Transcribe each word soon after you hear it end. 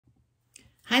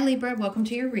Hi Libra, welcome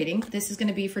to your reading. This is going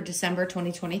to be for December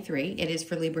 2023. It is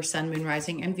for Libra, Sun, Moon,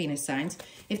 Rising, and Venus signs.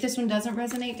 If this one doesn't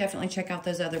resonate, definitely check out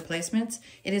those other placements.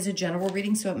 It is a general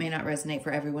reading, so it may not resonate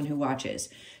for everyone who watches.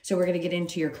 So we're going to get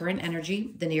into your current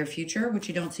energy, the near future, which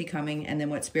you don't see coming, and then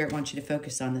what Spirit wants you to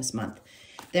focus on this month.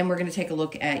 Then we're going to take a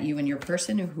look at you and your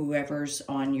person or whoever's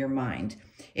on your mind.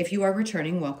 If you are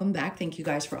returning, welcome back. Thank you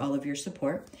guys for all of your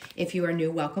support. If you are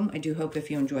new, welcome. I do hope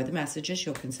if you enjoy the messages,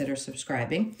 you'll consider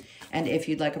subscribing. And if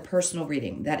you'd like a personal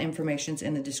reading, that information's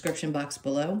in the description box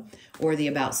below or the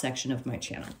About section of my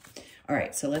channel. All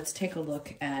right, so let's take a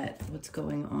look at what's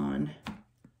going on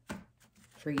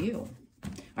for you.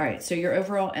 All right, so your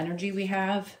overall energy we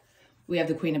have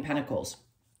the Queen of Pentacles.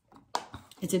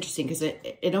 It's interesting because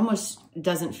it almost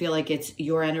doesn't feel like it's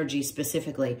your energy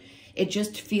specifically. It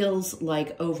just feels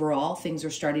like overall things are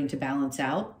starting to balance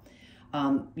out.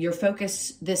 Your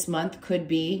focus this month could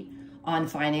be on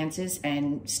finances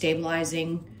and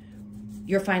stabilizing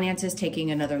your finances,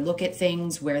 taking another look at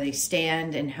things, where they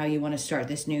stand and how you want to start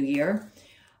this new year.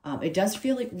 It does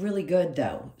feel like really good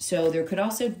though. So there could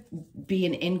also be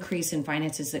an increase in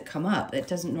finances that come up. It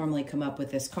doesn't normally come up with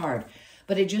this card.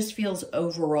 But it just feels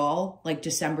overall like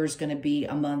December is going to be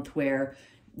a month where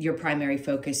your primary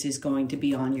focus is going to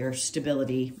be on your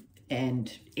stability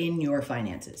and in your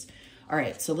finances. All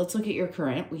right, so let's look at your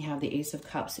current. We have the Ace of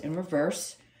Cups in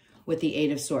reverse with the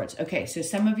Eight of Swords. Okay, so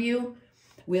some of you,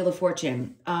 Wheel of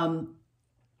Fortune.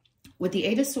 With the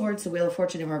Eight of Swords, the Wheel of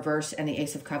Fortune in reverse, and the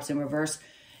Ace of Cups in reverse,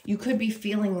 you could be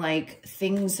feeling like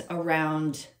things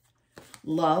around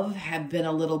love have been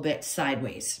a little bit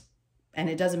sideways. And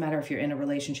it doesn't matter if you're in a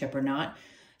relationship or not.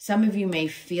 Some of you may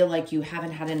feel like you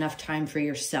haven't had enough time for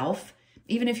yourself.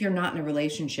 Even if you're not in a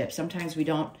relationship, sometimes we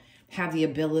don't have the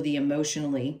ability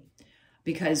emotionally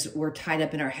because we're tied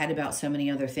up in our head about so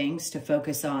many other things to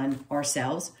focus on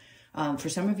ourselves. For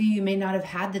some of you, you may not have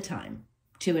had the time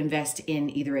to invest in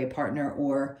either a partner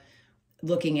or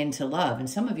looking into love. And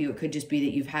some of you, it could just be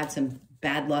that you've had some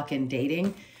bad luck in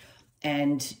dating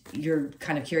and you're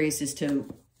kind of curious as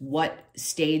to what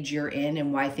stage you're in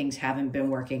and why things haven't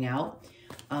been working out.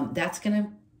 That's going to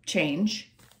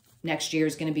change. Next year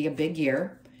is going to be a big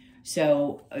year.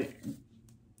 So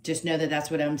just know that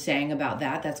that's what I'm saying about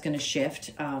that. That's going to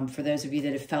shift for those of you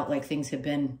that have felt like things have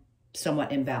been somewhat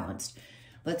imbalanced.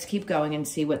 Let's keep going and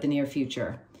see what the near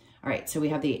future. All right, so we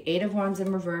have the Eight of Wands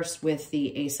in reverse with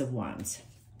the Ace of Wands.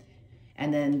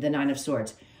 And then the Nine of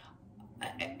Swords.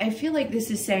 I feel like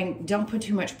this is saying don't put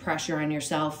too much pressure on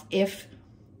yourself. If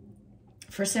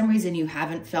for some reason you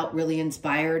haven't felt really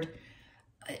inspired,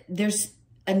 there's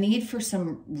a need for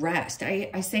some rest.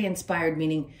 I say inspired,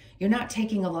 meaning you're not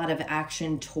taking a lot of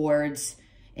action towards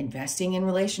investing in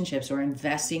relationships or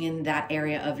investing in that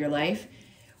area of your life.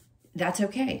 That's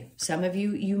okay. Some of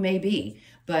you, you may be.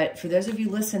 But for those of you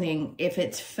listening, if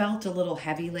it's felt a little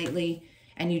heavy lately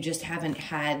and you just haven't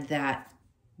had that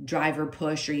drive or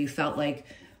push, or you felt like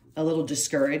a little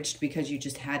discouraged because you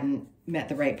just hadn't met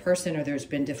the right person, or there's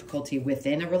been difficulty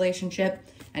within a relationship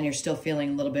and you're still feeling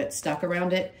a little bit stuck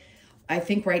around it, I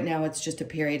think right now it's just a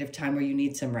period of time where you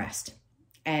need some rest.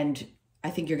 And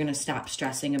I think you're going to stop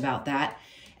stressing about that.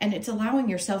 And it's allowing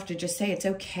yourself to just say, it's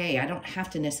okay. I don't have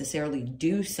to necessarily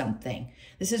do something.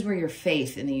 This is where your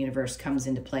faith in the universe comes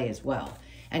into play as well.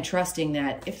 And trusting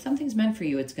that if something's meant for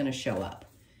you, it's going to show up.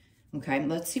 Okay,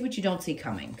 let's see what you don't see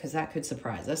coming, because that could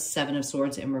surprise us. Seven of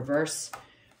Swords in reverse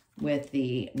with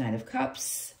the Nine of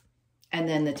Cups and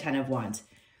then the Ten of Wands.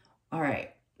 All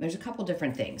right, there's a couple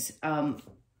different things.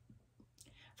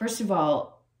 First of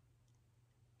all,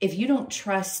 if you don't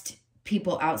trust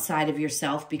people outside of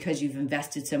yourself because you've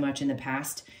invested so much in the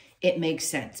past, it makes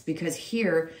sense. Because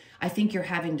here, I think you're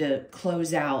having to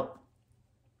close out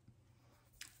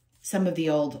some of the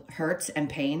old hurts and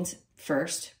pains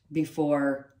first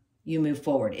before you move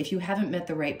forward. If you haven't met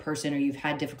the right person, or you've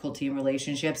had difficulty in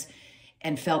relationships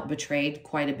and felt betrayed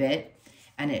quite a bit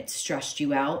and it stressed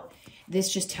you out,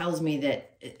 this just tells me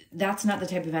that that's not the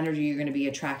type of energy you're going to be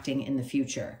attracting in the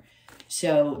future.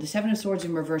 So the Seven of Swords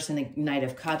in reverse and the Knight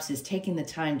of Cups is taking the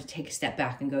time to take a step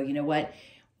back and go, you know what?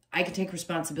 I can take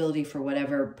responsibility for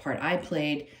whatever part I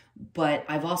played, but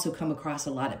I've also come across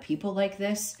a lot of people like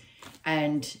this,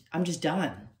 and I'm just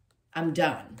done. I'm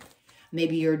done.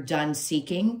 Maybe you're done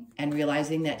seeking and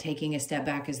realizing that taking a step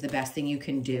back is the best thing you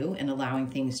can do and allowing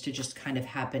things to just kind of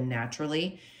happen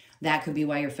naturally. That could be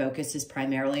why your focus is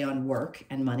primarily on work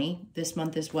and money this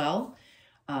month as well.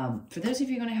 For those of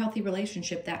you in a healthy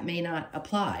relationship, that may not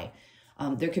apply.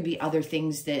 There could be other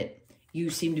things that you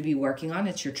seem to be working on.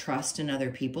 It's your trust in other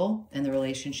people and the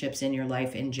relationships in your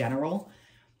life in general.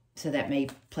 So that may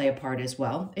play a part as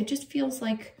well. It just feels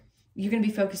like you're going to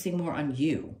be focusing more on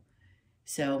you.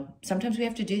 So sometimes we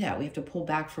have to do that. We have to pull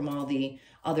back from all the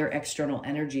other external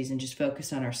energies and just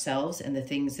focus on ourselves and the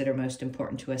things that are most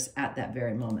important to us at that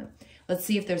very moment. Let's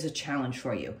see if there's a challenge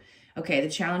for you. Okay, the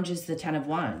challenge is the 10 of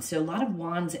Wands. So a lot of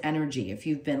Wands energy. If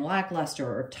you've been lackluster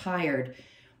or tired,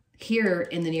 here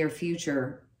in the near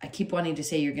future, I keep wanting to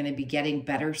say you're going to be getting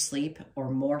better sleep or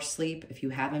more sleep if you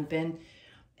haven't been.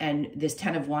 And this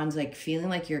 10 of Wands, like feeling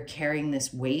like you're carrying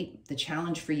this weight. The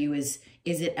challenge for you is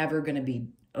it ever going to be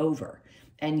over?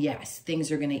 And yes,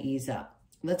 things are going to ease up.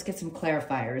 Let's get some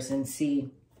clarifiers and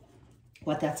see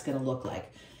what that's going to look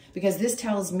like. Because this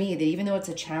tells me that even though it's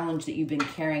a challenge that you've been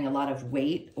carrying a lot of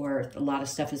weight or a lot of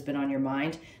stuff has been on your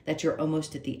mind, that you're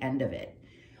almost at the end of it,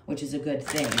 which is a good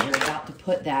thing. You're about to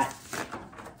put that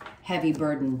heavy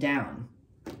burden down.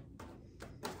 All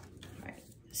right.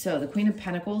 So the Queen of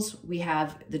Pentacles, we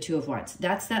have the Two of Wands.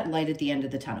 That's that light at the end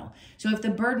of the tunnel. So if the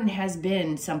burden has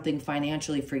been something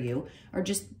financially for you, or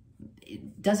just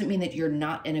it doesn't mean that you're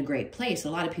not in a great place. A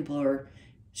lot of people are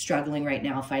struggling right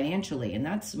now financially, and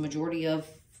that's the majority of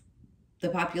the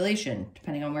population,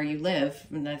 depending on where you live.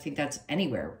 And I think that's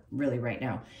anywhere really right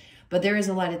now. But there is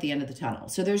a light at the end of the tunnel.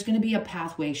 So there's going to be a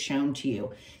pathway shown to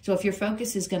you. So if your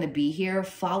focus is going to be here,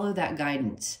 follow that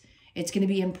guidance. It's going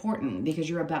to be important because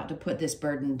you're about to put this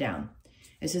burden down.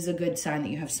 This is a good sign that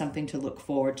you have something to look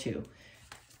forward to.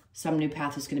 Some new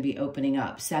path is going to be opening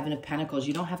up. 7 of Pentacles,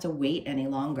 you don't have to wait any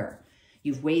longer.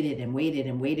 You've waited and waited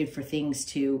and waited for things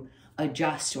to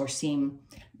adjust or seem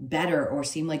better or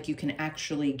seem like you can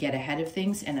actually get ahead of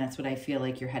things. And that's what I feel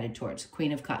like you're headed towards.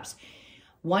 Queen of Cups.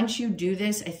 Once you do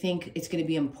this, I think it's going to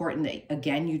be important that,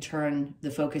 again, you turn the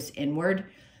focus inward,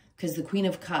 because the Queen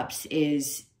of Cups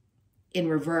is, in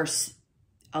reverse,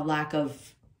 a lack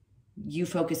of you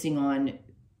focusing on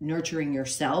nurturing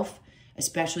yourself,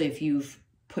 especially if you've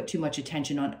put too much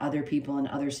attention on other people and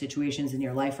other situations in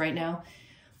your life right now.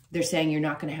 They're saying you're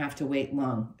not going to have to wait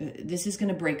long. This is going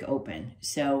to break open.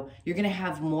 So you're going to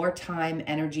have more time,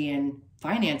 energy, and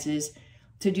finances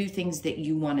to do things that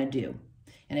you want to do.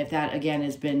 And if that, again,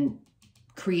 has been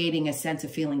creating a sense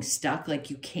of feeling stuck, like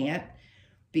you can't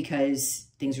because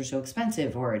things are so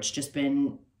expensive, or it's just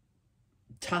been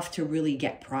tough to really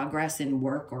get progress in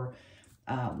work, or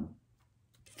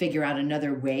figure out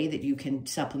another way that you can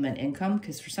supplement income,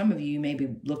 because for some of you, you may be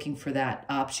looking for that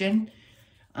option.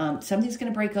 Something's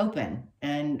going to break open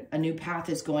and a new path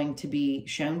is going to be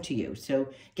shown to you. So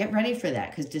get ready for that,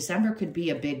 because December could be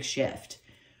a big shift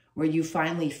where you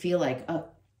finally feel like, oh,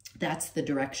 that's the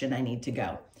direction I need to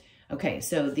go. Okay,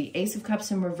 so the Ace of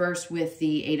Cups in reverse with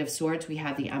the 8 of Swords, we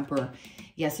have the Emperor.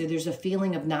 Yes, so there's a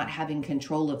feeling of not having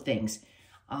control of things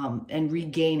and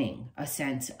regaining a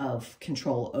sense of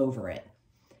control over it.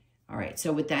 All right,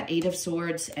 so with that 8 of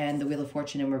Swords and the Wheel of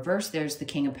Fortune in reverse, there's the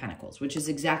King of Pentacles, which is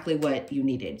exactly what you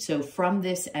needed. So from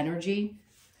this energy,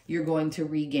 you're going to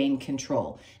regain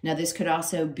control. Now, this could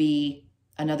also be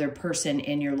another person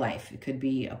in your life. It could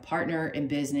be a partner in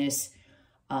business,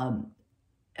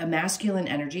 a masculine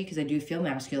energy, because I do feel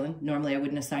masculine. Normally, I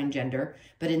wouldn't assign gender.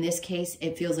 But in this case,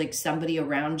 it feels like somebody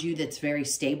around you that's very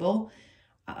stable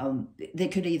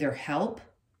that could either help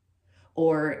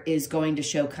or is going to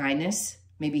show kindness,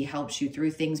 maybe helps you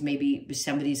through things. Maybe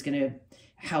somebody's going to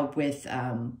help with,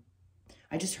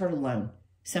 I just heard a loan.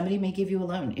 Somebody may give you a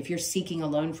loan if you're seeking a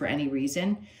loan for any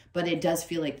reason, but it does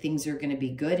feel like things are going to be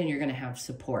good and you're going to have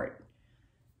support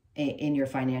in your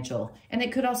financial. And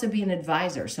it could also be an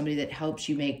advisor, somebody that helps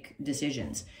you make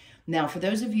decisions. Now, for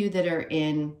those of you that are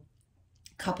in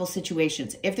couple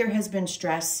situations, if there has been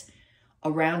stress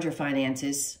around your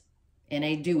finances in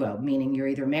a duo, meaning you're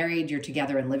either married, you're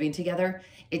together and living together,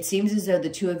 it seems as though the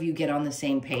two of you get on the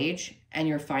same page and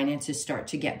your finances start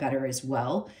to get better as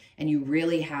well. And you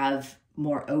really have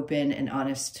more open and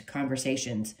honest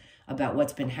conversations about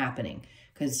what's been happening,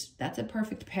 because that's a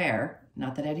perfect pair.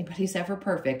 Not that anybody's ever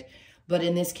perfect, but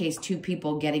in this case, two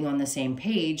people getting on the same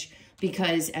page,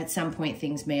 because at some point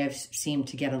things may have seemed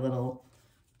to get a little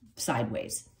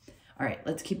sideways. All right,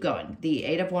 let's keep going. The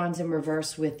 8 of Wands in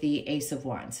reverse with the Ace of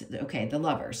Wands. Okay, the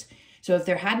Lovers. So if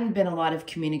there hadn't been a lot of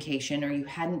communication or you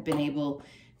hadn't been able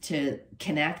to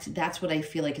connect, that's what I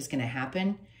feel like is going to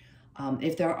happen.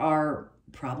 If there are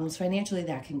problems financially,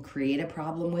 that can create a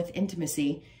problem with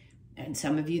intimacy. And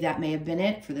some of you, that may have been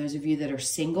it. For those of you that are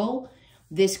single,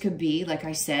 this could be, like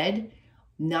I said,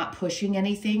 not pushing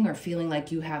anything or feeling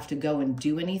like you have to go and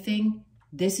do anything.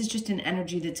 This is just an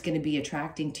energy that's going to be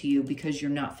attracting to you because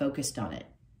you're not focused on it.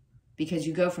 Because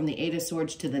you go from the 8 of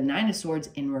Swords to the 9 of Swords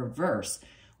in reverse,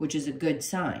 which is a good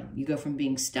sign. You go from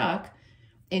being stuck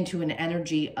into an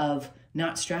energy of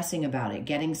not stressing about it,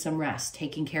 getting some rest,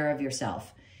 taking care of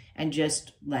yourself. and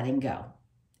just letting go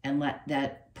and let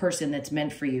that person that's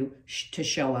meant for you to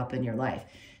show up in your life.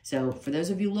 So for those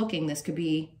of you looking, this could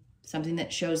be something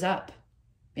that shows up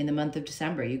in the month of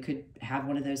December. You could have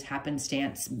one of those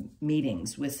happenstance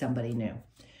meetings with somebody new. All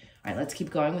right, let's keep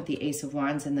going with the Ace of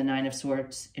Wands and the Nine of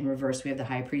Swords. In reverse, we have the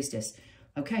High Priestess.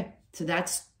 Okay, so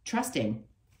that's trusting.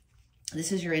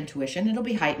 This is your intuition. It'll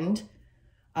be heightened.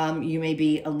 You may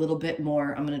be a little bit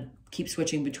more, I'm going to keep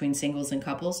switching between singles and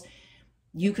couples.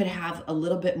 You could have a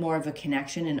little bit more of a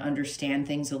connection and understand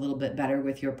things a little bit better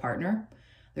with your partner.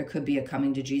 There could be a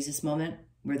coming to Jesus moment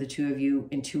where the two of you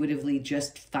intuitively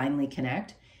just finally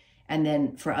connect. And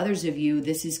then for others of you,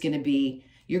 this is going to be,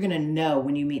 you're going to know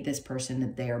when you meet this person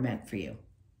that they are meant for you.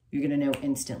 You're going to know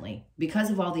instantly. Because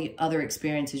of all the other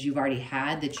experiences you've already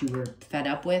had that you were fed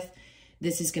up with,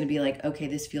 this is going to be like, okay,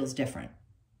 this feels different.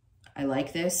 I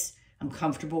like this. I'm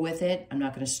comfortable with it. I'm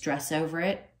not going to stress over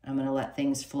it. I'm going to let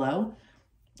things flow.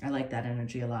 I like that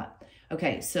energy a lot.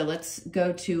 Okay, so let's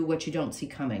go to what you don't see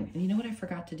coming. And you know what I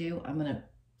forgot to do? I'm going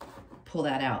to pull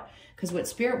that out. Because what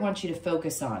Spirit wants you to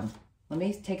focus on, let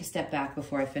me take a step back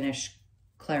before I finish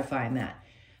clarifying that.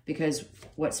 Because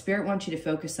what Spirit wants you to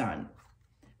focus on,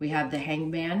 we have the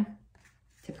Hanged Man.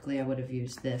 Typically I would have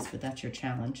used this, but that's your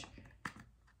challenge.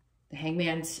 The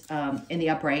Hangman's in the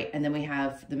upright, and then we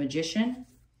have the Magician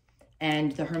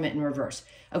and the Hermit in reverse.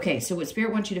 Okay, so what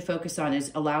Spirit wants you to focus on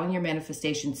is allowing your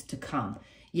manifestations to come.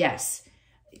 Yes,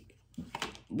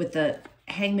 with the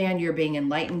Hangman, you're being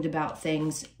enlightened about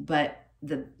things, but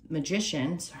the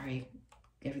Magician, sorry,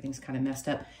 everything's kind of messed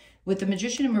up. With the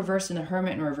Magician in reverse and the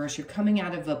Hermit in reverse, you're coming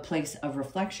out of a place of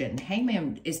reflection.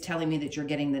 Hangman is telling me that you're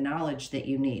getting the knowledge that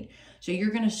you need. So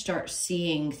you're going to start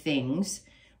seeing things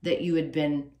that you had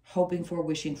been hoping for,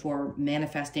 wishing for,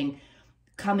 manifesting,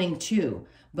 coming to.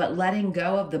 But letting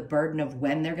go of the burden of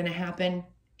when they're going to happen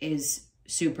is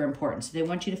super important. So they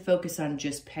want you to focus on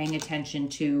just paying attention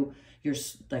to your,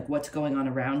 like, what's going on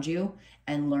around you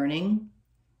and learning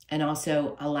and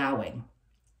also allowing.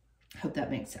 Hope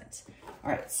that makes sense. All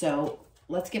right, so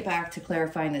let's get back to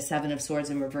clarifying the Seven of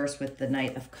Swords in reverse with the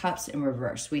Knight of Cups in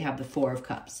reverse. We have the Four of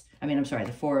Cups.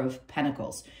 The Four of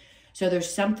Pentacles. So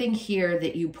there's something here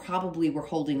that you probably were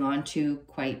holding on to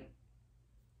quite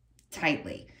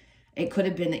tightly. It could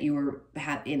have been that you were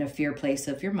in a fear place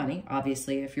of your money.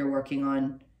 Obviously, if you're working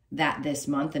on that this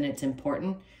month and it's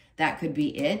important, that could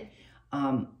be it.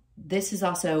 This is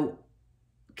also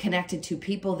connected to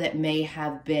people that may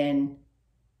have been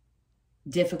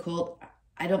difficult.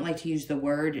 I don't like to use the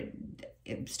word.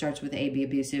 It starts with A, be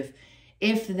abusive.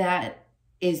 If that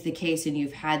is the case and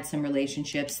you've had some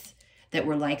relationships that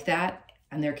were like that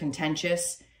and they're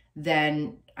contentious,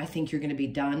 then I think you're going to be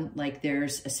done. Like,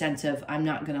 there's a sense of, I'm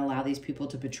not going to allow these people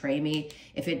to betray me.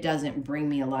 If it doesn't bring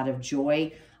me a lot of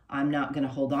joy, I'm not going to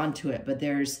hold on to it. But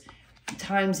there's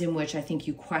times in which I think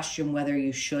you question whether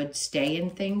you should stay in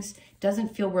things. It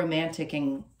doesn't feel romantic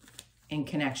in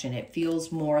connection. It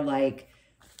feels more like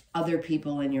other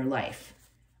people in your life.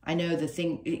 I know the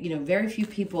thing, very few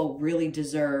people really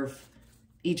deserve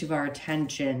each of our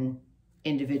attention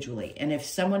individually. And if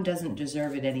someone doesn't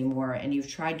deserve it anymore and you've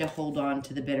tried to hold on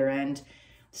to the bitter end,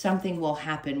 something will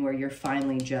happen where you're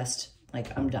finally just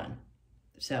like, I'm done.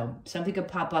 So something could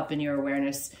pop up in your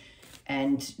awareness,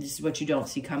 and this is what you don't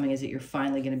see coming, is that you're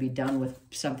finally going to be done with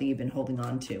something you've been holding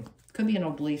on to. Could be an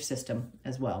old belief system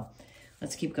as well.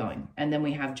 Let's keep going. And then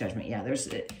we have Judgment. Yeah,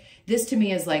 this to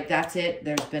me is like, that's it.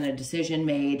 There's been a decision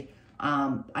made.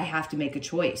 I have to make a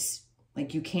choice.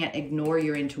 Like, you can't ignore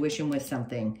your intuition with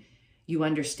something. You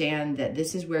understand that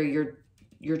this is where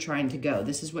you're trying to go.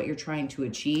 This is what you're trying to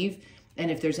achieve. And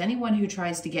if there's anyone who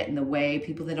tries to get in the way,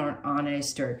 people that aren't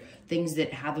honest or things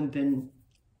that haven't been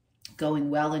going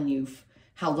well, and you've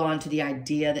held on to the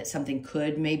idea that something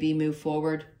could maybe move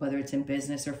forward, whether it's in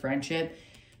business or friendship,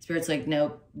 Spirit's like,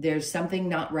 no, there's something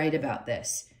not right about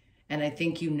this. And I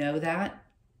think you know that,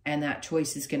 and that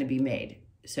choice is going to be made.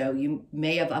 So you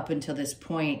may have up until this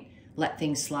point let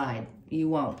things slide. You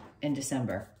won't in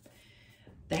December.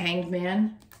 The Hanged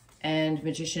Man and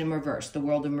Magician in reverse, the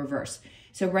World in reverse.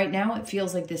 So right now it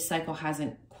feels like this cycle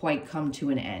hasn't quite come to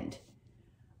an end,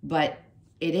 but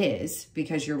it is,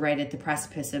 because you're right at the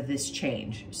precipice of this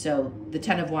change. So the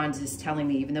Ten of Wands is telling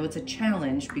me, even though it's a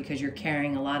challenge because you're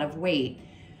carrying a lot of weight,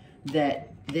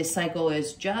 that this cycle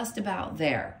is just about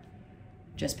there.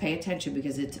 Just pay attention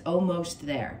because it's almost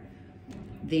there.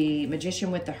 The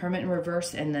Magician with the Hermit in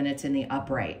reverse, and then it's in the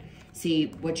upright. See,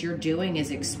 what you're doing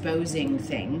is exposing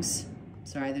things.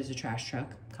 Sorry, there's a trash truck,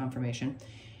 confirmation.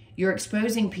 You're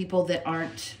exposing people that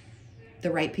aren't the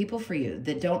right people for you,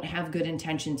 that don't have good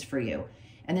intentions for you.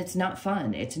 And it's not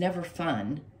fun. It's never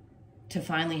fun to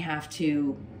finally have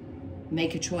to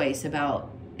make a choice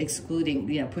about excluding,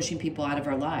 you know, pushing people out of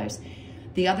our lives.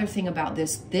 The other thing about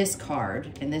this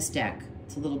card in this deck,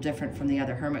 it's a little different from the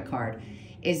other Hermit card,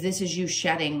 is this is you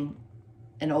shedding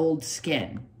an old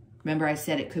skin. Remember I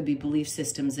said it could be belief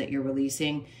systems that you're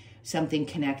releasing, something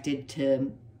connected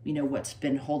to, you know, what's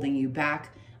been holding you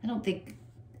back. I don't think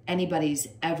anybody's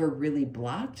ever really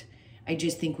blocked. I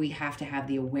just think we have to have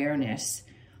the awareness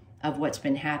of what's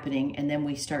been happening, and then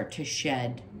we start to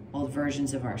shed old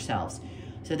versions of ourselves.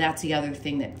 So that's the other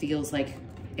thing that feels like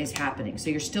is happening. So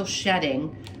you're still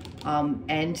shedding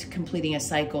and completing a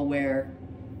cycle where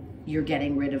you're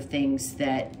getting rid of things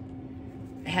that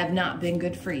have not been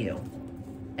good for you.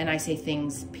 And I say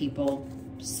things, people,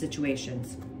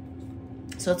 situations.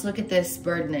 So let's look at this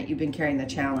burden that you've been carrying, the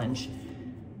challenge,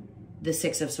 the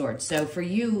Six of Swords. So for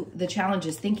you, the challenge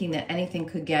is thinking that anything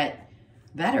could get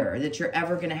better, that you're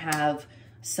ever going to have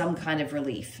some kind of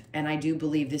relief. And I do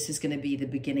believe this is going to be the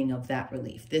beginning of that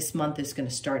relief. This month is going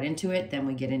to start into it. Then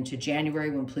we get into January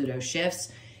when Pluto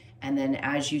shifts. And then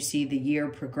as you see the year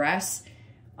progress,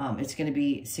 it's going to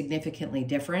be significantly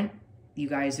different. You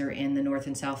guys are in the North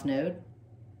and South node,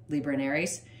 Libra and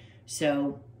Aries.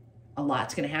 So a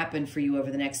lot's going to happen for you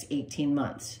over the next 18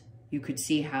 months. You could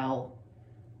see how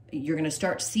you're going to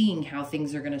start seeing how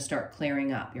things are going to start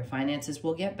clearing up. Your finances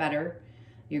will get better.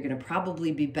 You're going to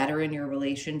probably be better in your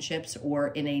relationships or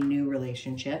in a new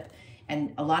relationship.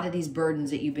 And a lot of these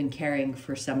burdens that you've been carrying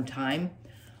for some time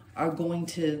are going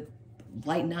to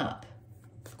lighten up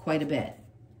quite a bit.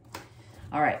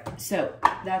 All right, so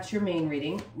that's your main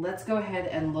reading. Let's go ahead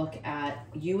and look at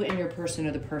you and your person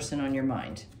or the person on your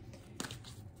mind.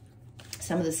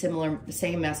 Some of the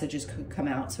same messages could come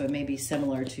out, so it may be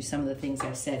similar to some of the things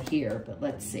I've said here, but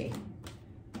let's see.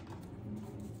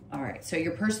 All right, so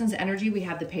your person's energy, we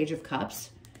have the Page of Cups.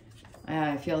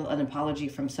 I feel an apology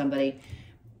from somebody.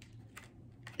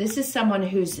 This is someone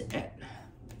who's,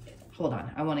 hold on,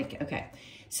 I want to, okay.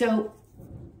 So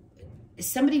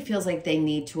somebody feels like they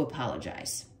need to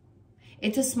apologize.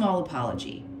 It's a small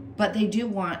apology, but they do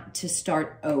want to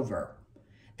start over.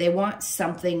 They want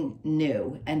something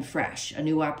new and fresh. A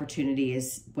new opportunity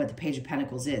is what the Page of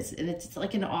Pentacles is. And it's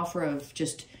like an offer of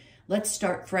just, let's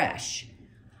start fresh.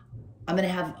 I'm going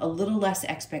to have a little less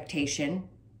expectation,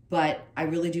 but I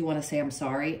really do want to say I'm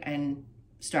sorry and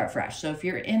start fresh. So if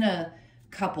you're in a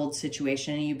coupled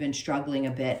situation and you've been struggling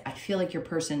a bit, I feel like your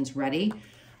person's ready.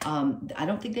 I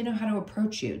don't think they know how to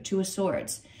approach you. Two of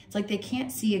Swords. It's like they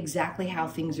can't see exactly how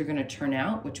things are going to turn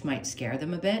out, which might scare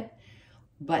them a bit,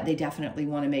 but they definitely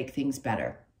want to make things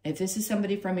better. If this is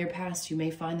somebody from your past, you may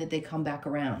find that they come back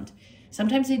around.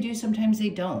 Sometimes they do, sometimes they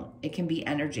don't. It can be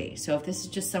energy. So if this is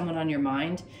just someone on your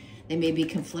mind, they may be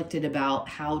conflicted about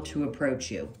how to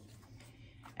approach you.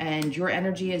 And your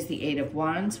energy is the Eight of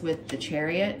Wands with the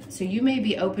Chariot. So you may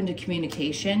be open to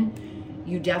communication.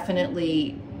 You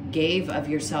definitely gave of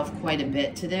yourself quite a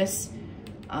bit to this.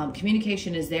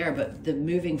 Communication is there, but the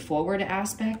moving forward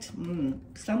aspect,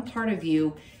 some part of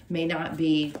you may not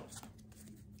be,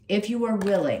 if you are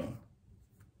willing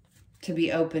to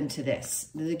be open to this,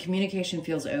 the communication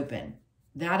feels open.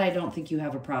 That I don't think you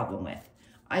have a problem with.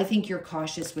 I think you're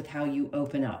cautious with how you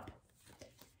open up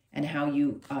and how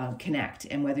you connect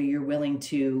and whether you're willing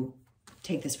to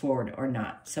take this forward or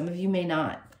not. Some of you may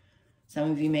not. Some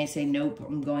of you may say, nope,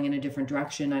 I'm going in a different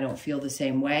direction. I don't feel the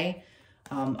same way.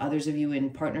 Others of you in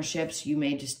partnerships, you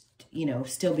may just, you know,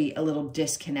 still be a little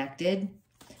disconnected.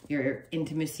 Your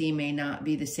intimacy may not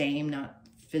be the same, not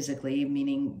physically,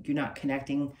 meaning you're not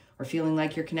connecting or feeling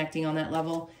like you're connecting on that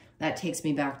level. That takes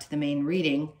me back to the main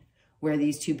reading where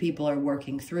these two people are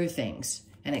working through things.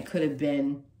 And it could have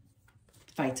been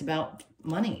fights about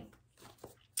money.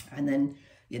 And then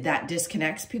that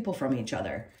disconnects people from each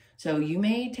other. So you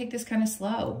may take this kind of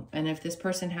slow. And if this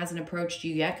person hasn't approached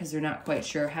you yet because they're not quite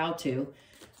sure how to,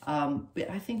 but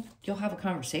I think you'll have a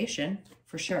conversation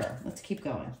for sure. Let's keep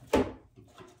going. All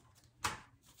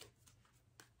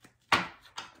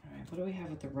right, what do we have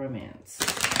with the romance?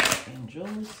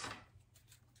 Angels.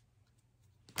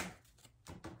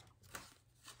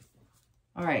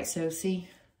 All right, so see,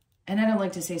 and I don't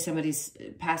like to say somebody's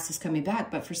past is coming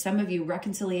back, but for some of you,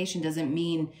 reconciliation doesn't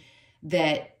mean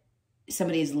that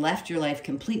somebody's left your life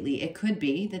completely. It could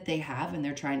be that they have and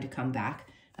they're trying to come back.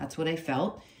 That's what I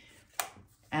felt.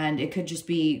 And it could just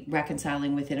be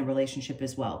reconciling within a relationship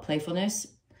as well. Playfulness,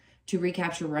 to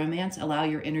recapture romance, allow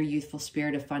your inner youthful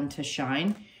spirit of fun to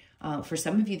shine. For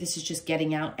some of you, this is just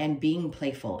getting out and being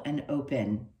playful and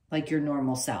open, like your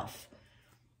normal self.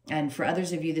 And for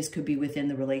others of you, this could be within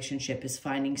the relationship, is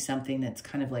finding something that's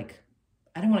kind of like,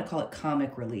 I don't want to call it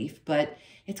comic relief, but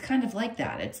it's kind of like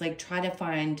that. It's like try to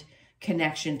find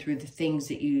connection through the things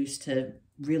that you used to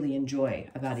really enjoy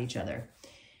about each other.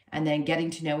 And then getting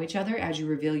to know each other as you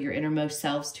reveal your innermost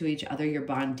selves to each other, your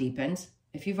bond deepens.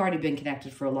 If you've already been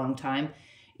connected for a long time,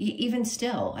 even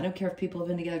still, I don't care if people have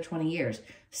been together 20 years,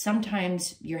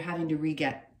 sometimes you're having to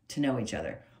re-get to know each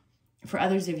other. For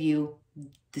others of you,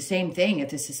 the same thing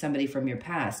if this is somebody from your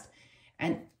past.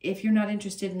 And if you're not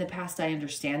interested in the past, I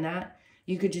understand that.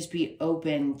 You could just be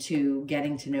open to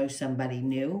getting to know somebody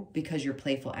new because your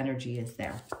playful energy is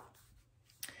there.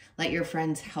 Let your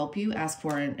friends help you. Ask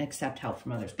for and accept help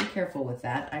from others. Be careful with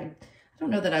that. I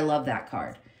don't know that I love that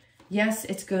card. Yes,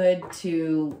 it's good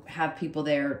to have people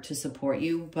there to support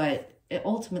you, but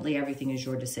ultimately everything is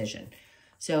your decision.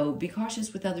 So be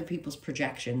cautious with other people's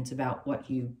projections about what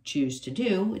you choose to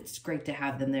do. It's great to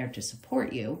have them there to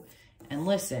support you and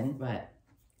listen, but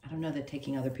I don't know that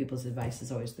taking other people's advice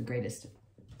is always the greatest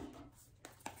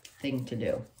thing to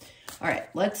do. All right,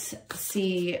 let's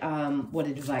see what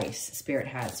advice Spirit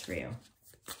has for you.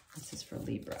 This is for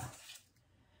Libra.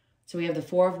 So we have the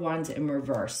Four of Wands in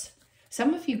reverse.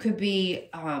 Some of you could be,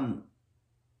 I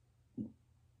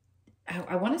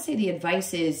want to say the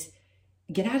advice is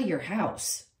get out of your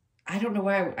house. I don't know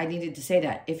why I needed to say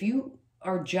that. If you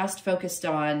are just focused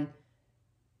on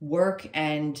work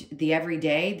and the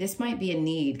everyday, this might be a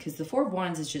need, because the Four of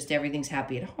Wands is just everything's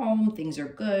happy at home, things are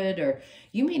good, or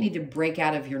you may need to break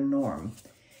out of your norm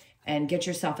and get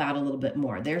yourself out a little bit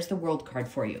more. There's the World card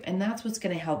for you, and that's what's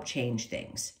going to help change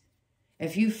things.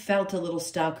 If you felt a little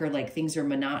stuck or like things are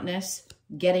monotonous,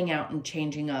 getting out and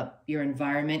changing up your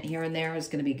environment here and there is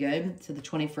going to be good. So the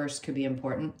 21st could be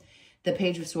important. The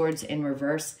Page of Swords in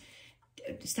reverse.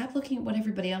 Stop looking at what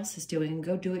everybody else is doing and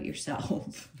go do it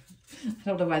yourself. I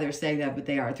don't know why they're saying that, but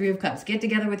they are. Three of Cups. Get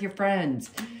together with your friends.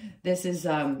 This is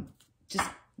just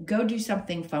go do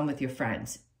something fun with your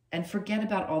friends and forget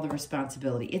about all the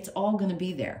responsibility. It's all going to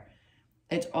be there.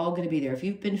 It's all going to be there. If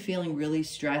you've been feeling really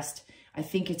stressed, I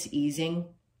think it's easing.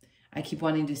 I keep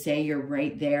wanting to say you're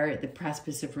right there at the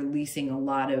precipice of releasing a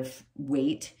lot of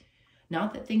weight.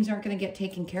 Not that things aren't going to get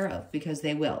taken care of, because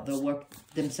they will. They'll work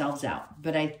themselves out.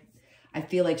 But I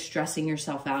feel like stressing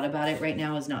yourself out about it right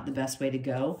now is not the best way to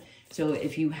go. So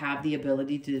if you have the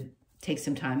ability to take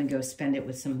some time and go spend it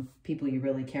with some people you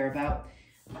really care about,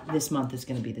 this month is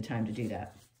going to be the time to do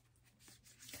that.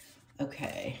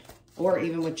 Okay. Or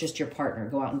even with just your partner.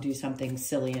 Go out and do something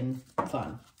silly and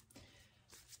fun.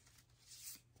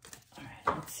 All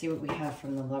right. Let's see what we have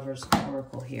from the Lover's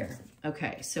Oracle here.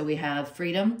 Okay. So we have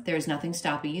freedom. There's nothing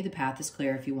stopping you. The path is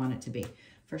clear if you want it to be.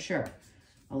 For sure.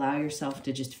 Allow yourself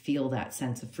to just feel that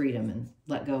sense of freedom and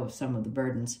let go of some of the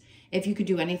burdens. If you could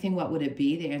do anything, what would it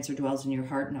be? The answer dwells in your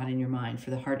heart, not in your mind. For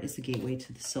the heart is the gateway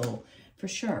to the soul. For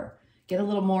sure. Get a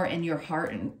little more in your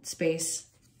heart and space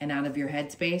and out of your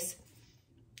head space.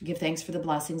 Give thanks for the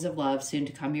blessings of love soon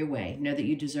to come your way. Know that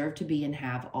you deserve to be and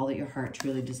have all that your heart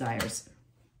truly desires.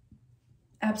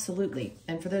 Absolutely.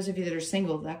 And for those of you that are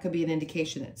single, that could be an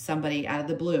indication that somebody out of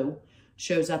the blue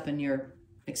shows up in your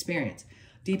experience.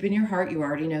 Deep in your heart, you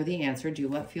already know the answer. Do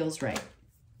what feels right.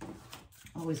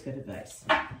 Always good advice.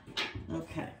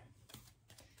 Okay.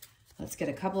 Let's get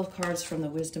a couple of cards from the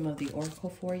Wisdom of the Oracle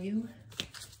for you.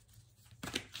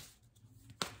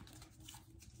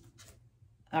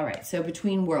 All right, so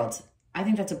Between Worlds. I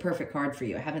think that's a perfect card for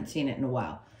you. I haven't seen it in a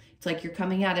while. It's like you're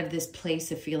coming out of this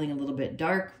place of feeling a little bit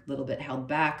dark, a little bit held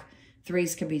back.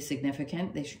 Threes could be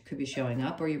significant. They could be showing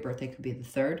up, or your birthday could be the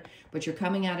 3rd. But you're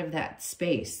coming out of that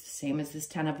space, same as this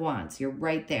 10 of Wands. You're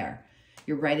right there.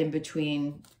 You're right in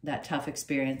between that tough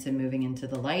experience and moving into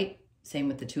the light. Same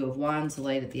with the 2 of Wands, the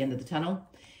light at the end of the tunnel.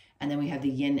 And then we have the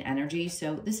yin energy.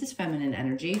 So this is feminine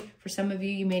energy. For some of you,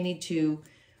 you may need to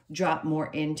drop more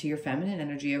into your feminine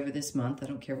energy over this month. I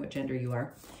don't care what gender you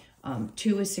are.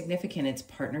 2 is significant. It's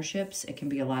partnerships. It can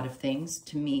be a lot of things.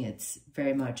 To me, it's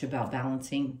very much about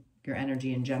balancing your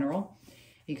energy in general.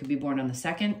 You could be born on the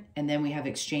 2nd. And then we have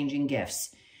exchanging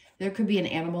gifts. There could be an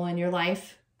animal in your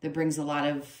life that brings a lot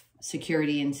of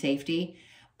security and safety,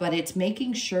 but it's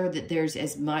making sure that there's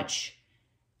as much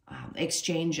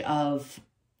exchange of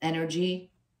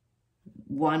energy,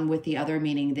 one with the other,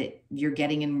 meaning that you're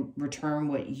getting in return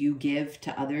what you give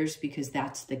to others, because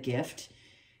that's the gift,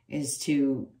 is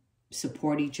to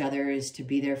support each other, is to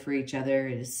be there for each other,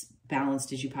 as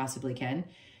balanced as you possibly can.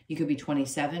 You could be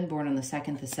 27, born on the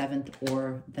 2nd, the 7th,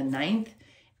 or the 9th.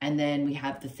 And then we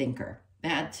have the Thinker.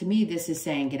 That, to me, this is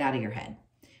saying get out of your head,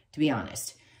 to be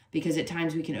honest, because at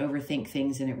times we can overthink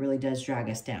things and it really does drag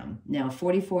us down. Now,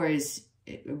 44 is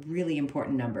a really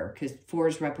important number because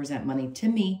 4s represent money to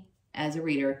me as a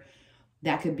reader.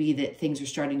 That could be that things are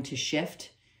starting to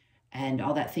shift and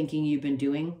all that thinking you've been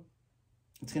doing,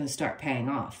 it's going to start paying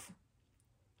off.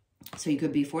 So you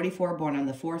could be 44, born on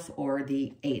the 4th or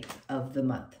the 8th of the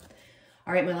month.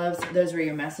 All right, my loves, those were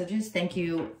your messages. Thank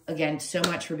you again so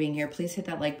much for being here. Please hit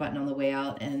that like button on the way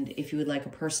out. And if you would like a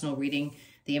personal reading,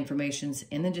 the information's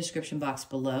in the description box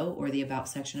below or the about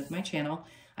section of my channel.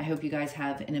 I hope you guys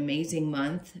have an amazing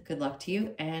month. Good luck to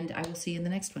you, and I will see you in the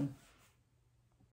next one.